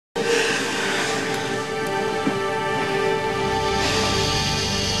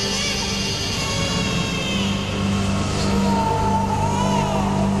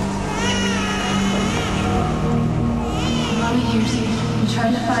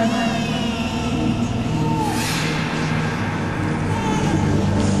It's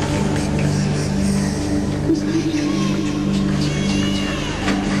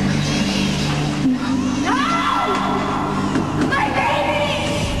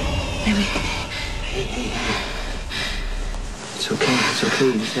okay.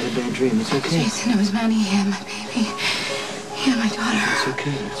 You just had a bad dream. It's okay. Jason, it was Manny. He had my baby. He had my daughter. It's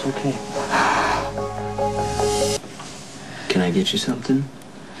okay. It's okay. Can I get you something?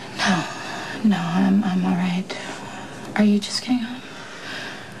 No, I'm all right. Are you just getting home?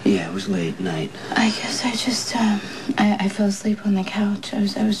 Yeah, it was late night. I guess I just, I fell asleep on the couch. I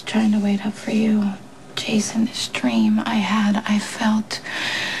was trying to wait up for you. Jason, this dream I felt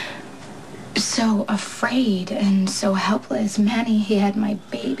so afraid and so helpless. Manny, he had my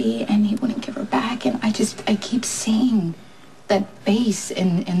baby and he wouldn't give her back. And I keep seeing that face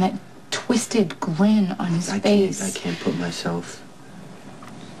and that twisted grin on his face. I can't put myself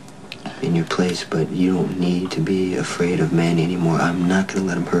in your place, but you don't need to be afraid of Manny anymore. I'm not going to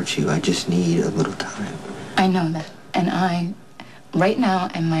let him hurt you. I just need a little time. I know that. And I, right now,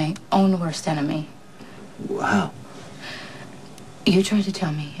 am my own worst enemy. How? You tried to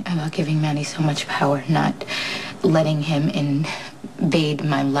tell me about giving Manny so much power, not letting him invade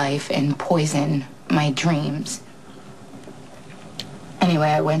my life and poison my dreams. Anyway,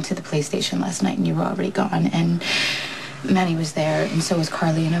 I went to the police station last night and you were already gone, and Manny was there, and so was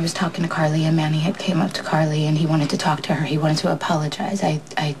Carly, and I was talking to Carly, and Manny had came up to Carly, and he wanted to talk to her. He wanted to apologize, I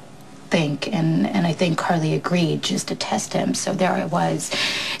think, and I think Carly agreed just to test him. So there I was,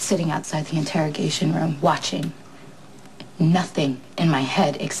 sitting outside the interrogation room, watching. Nothing in my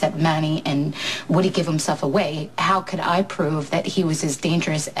head except Manny, and would he give himself away? How could I prove that he was as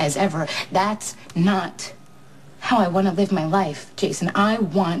dangerous as ever? That's not how I want to live my life, Jason. I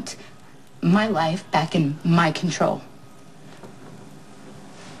want my life back in my control.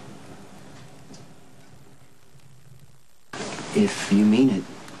 If you mean it,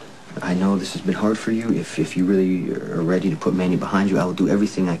 I know this has been hard for you. If you really are ready to put Manny behind you, I will do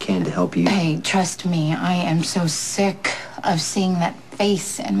everything I can to help you. Hey, trust me, I am so sick of seeing that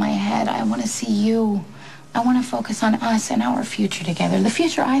face in my head. I want to see you. I want to focus on us and our future together. The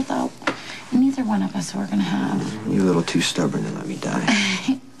future I thought neither one of us were going to have. You're a little too stubborn to let me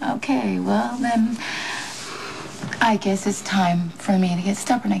die. Okay, well then, I guess it's time for me to get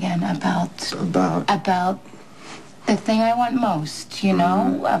stubborn again about the thing I want most, you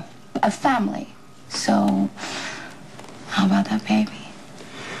know, a family. So, how about that baby?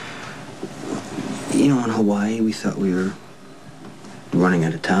 You know, in Hawaii, we thought we were running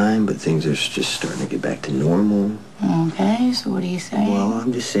out of time, but things are just starting to get back to normal. Okay, so what are you saying? Well,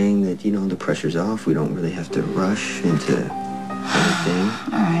 I'm just saying that, you know, the pressure's off. We don't really have to rush into anything.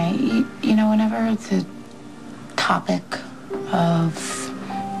 All right, you know, whenever the topic of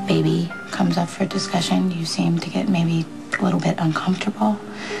baby comes up for discussion, you seem to get maybe a little bit uncomfortable.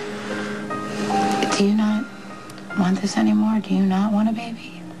 Do you not want this anymore? Do you not want a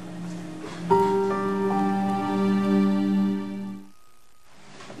baby?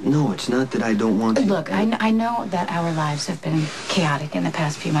 No, it's not that I don't want to. Look, I know that our lives have been chaotic in the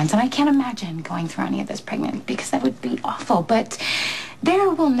past few months, and I can't imagine going through any of this pregnant, because that would be awful. But there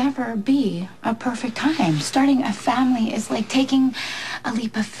will never be a perfect time. Starting a family is like taking a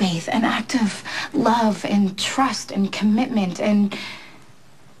leap of faith, an act of love and trust and commitment, and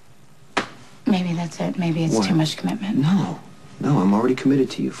maybe that's it. Maybe it's too much commitment. No, I'm already committed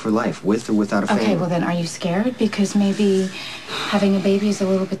to you for life, with or without a family. Okay, well then, are you scared? Because maybe having a baby is a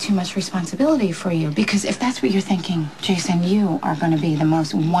little bit too much responsibility for you. Because if that's what you're thinking, Jason, you are going to be the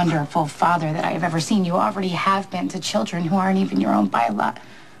most wonderful father that I have ever seen. You already have been to children who aren't even your own biological.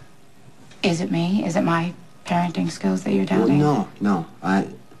 Is it me? Is it my parenting skills that you're doubting? Well, no.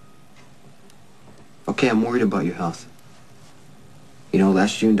 Okay, I'm worried about your health. You know,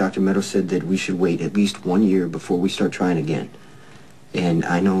 last June, Dr. Meadows said that we should wait at least 1 year before we start trying again. And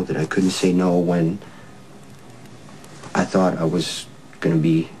I know that I couldn't say no when I thought I was going to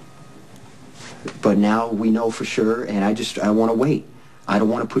be. But now we know for sure, and I want to wait. I don't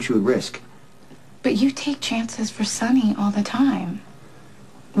want to put you at risk. But you take chances for Sonny all the time.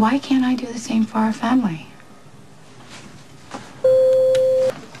 Why can't I do the same for our family?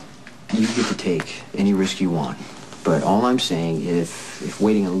 You get to take any risk you want. But all I'm saying is if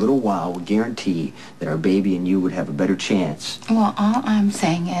waiting a little while would guarantee that our baby and you would have a better chance. Well, all I'm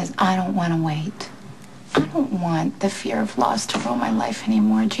saying is I don't want to wait. I don't want the fear of loss to rule my life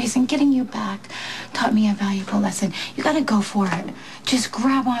anymore. Jason, getting you back taught me a valuable lesson. You got to go for it. Just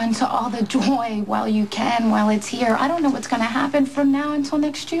grab on to all the joy while you can, while it's here. I don't know what's going to happen from now until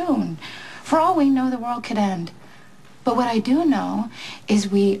next June. For all we know, the world could end. But what I do know is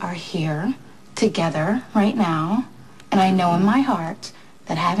we are here together right now, and I know in my heart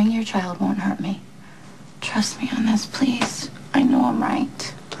that having your child won't hurt me. Trust me on this, please. I know I'm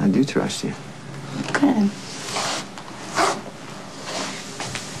right. I do trust you. Good.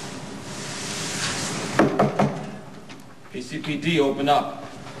 PCPD, open up.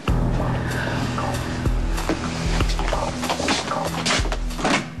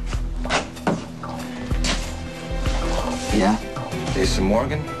 Yeah? Jason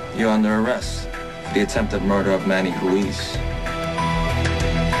Morgan, you're under arrest for the attempted murder of Manny Ruiz.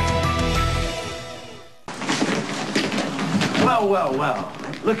 Well, well, well.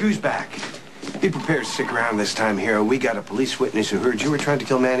 Look who's back. Be prepared to stick around this time, hero. We got a police witness who heard you were trying to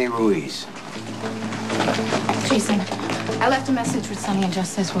kill Manny Ruiz. Jason, I left a message with Sonny and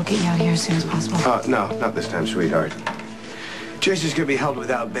Justice. We'll get you out of here as soon as possible. No, not this time, sweetheart. Jason's gonna be held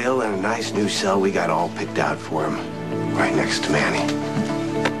without bail in a nice new cell we got all picked out for him. Right next to Manny.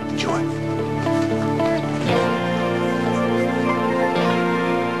 Enjoy.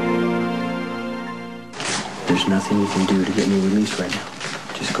 There's nothing you can do to get me released right now.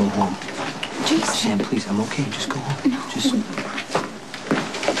 Just go home. Jason. Sam, please, I'm okay. Just go home. No. Just...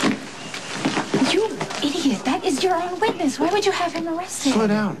 You idiot. That is your own witness. Why would you have him arrested? Slow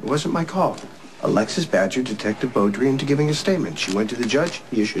down. It wasn't my call. Alexis badgered Detective Beaudry into giving a statement. She went to the judge.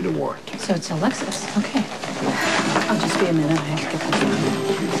 He issued a warrant. So it's Alexis. Okay. I'll just be a minute. I have to get this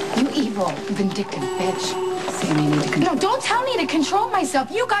on. You evil, vindictive bitch. Sam, you need to control. No, don't tell me to control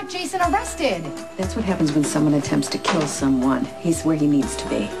myself. You got Jason arrested. That's what happens when someone attempts to kill someone. He's where he needs to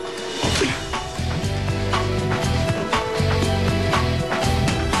be.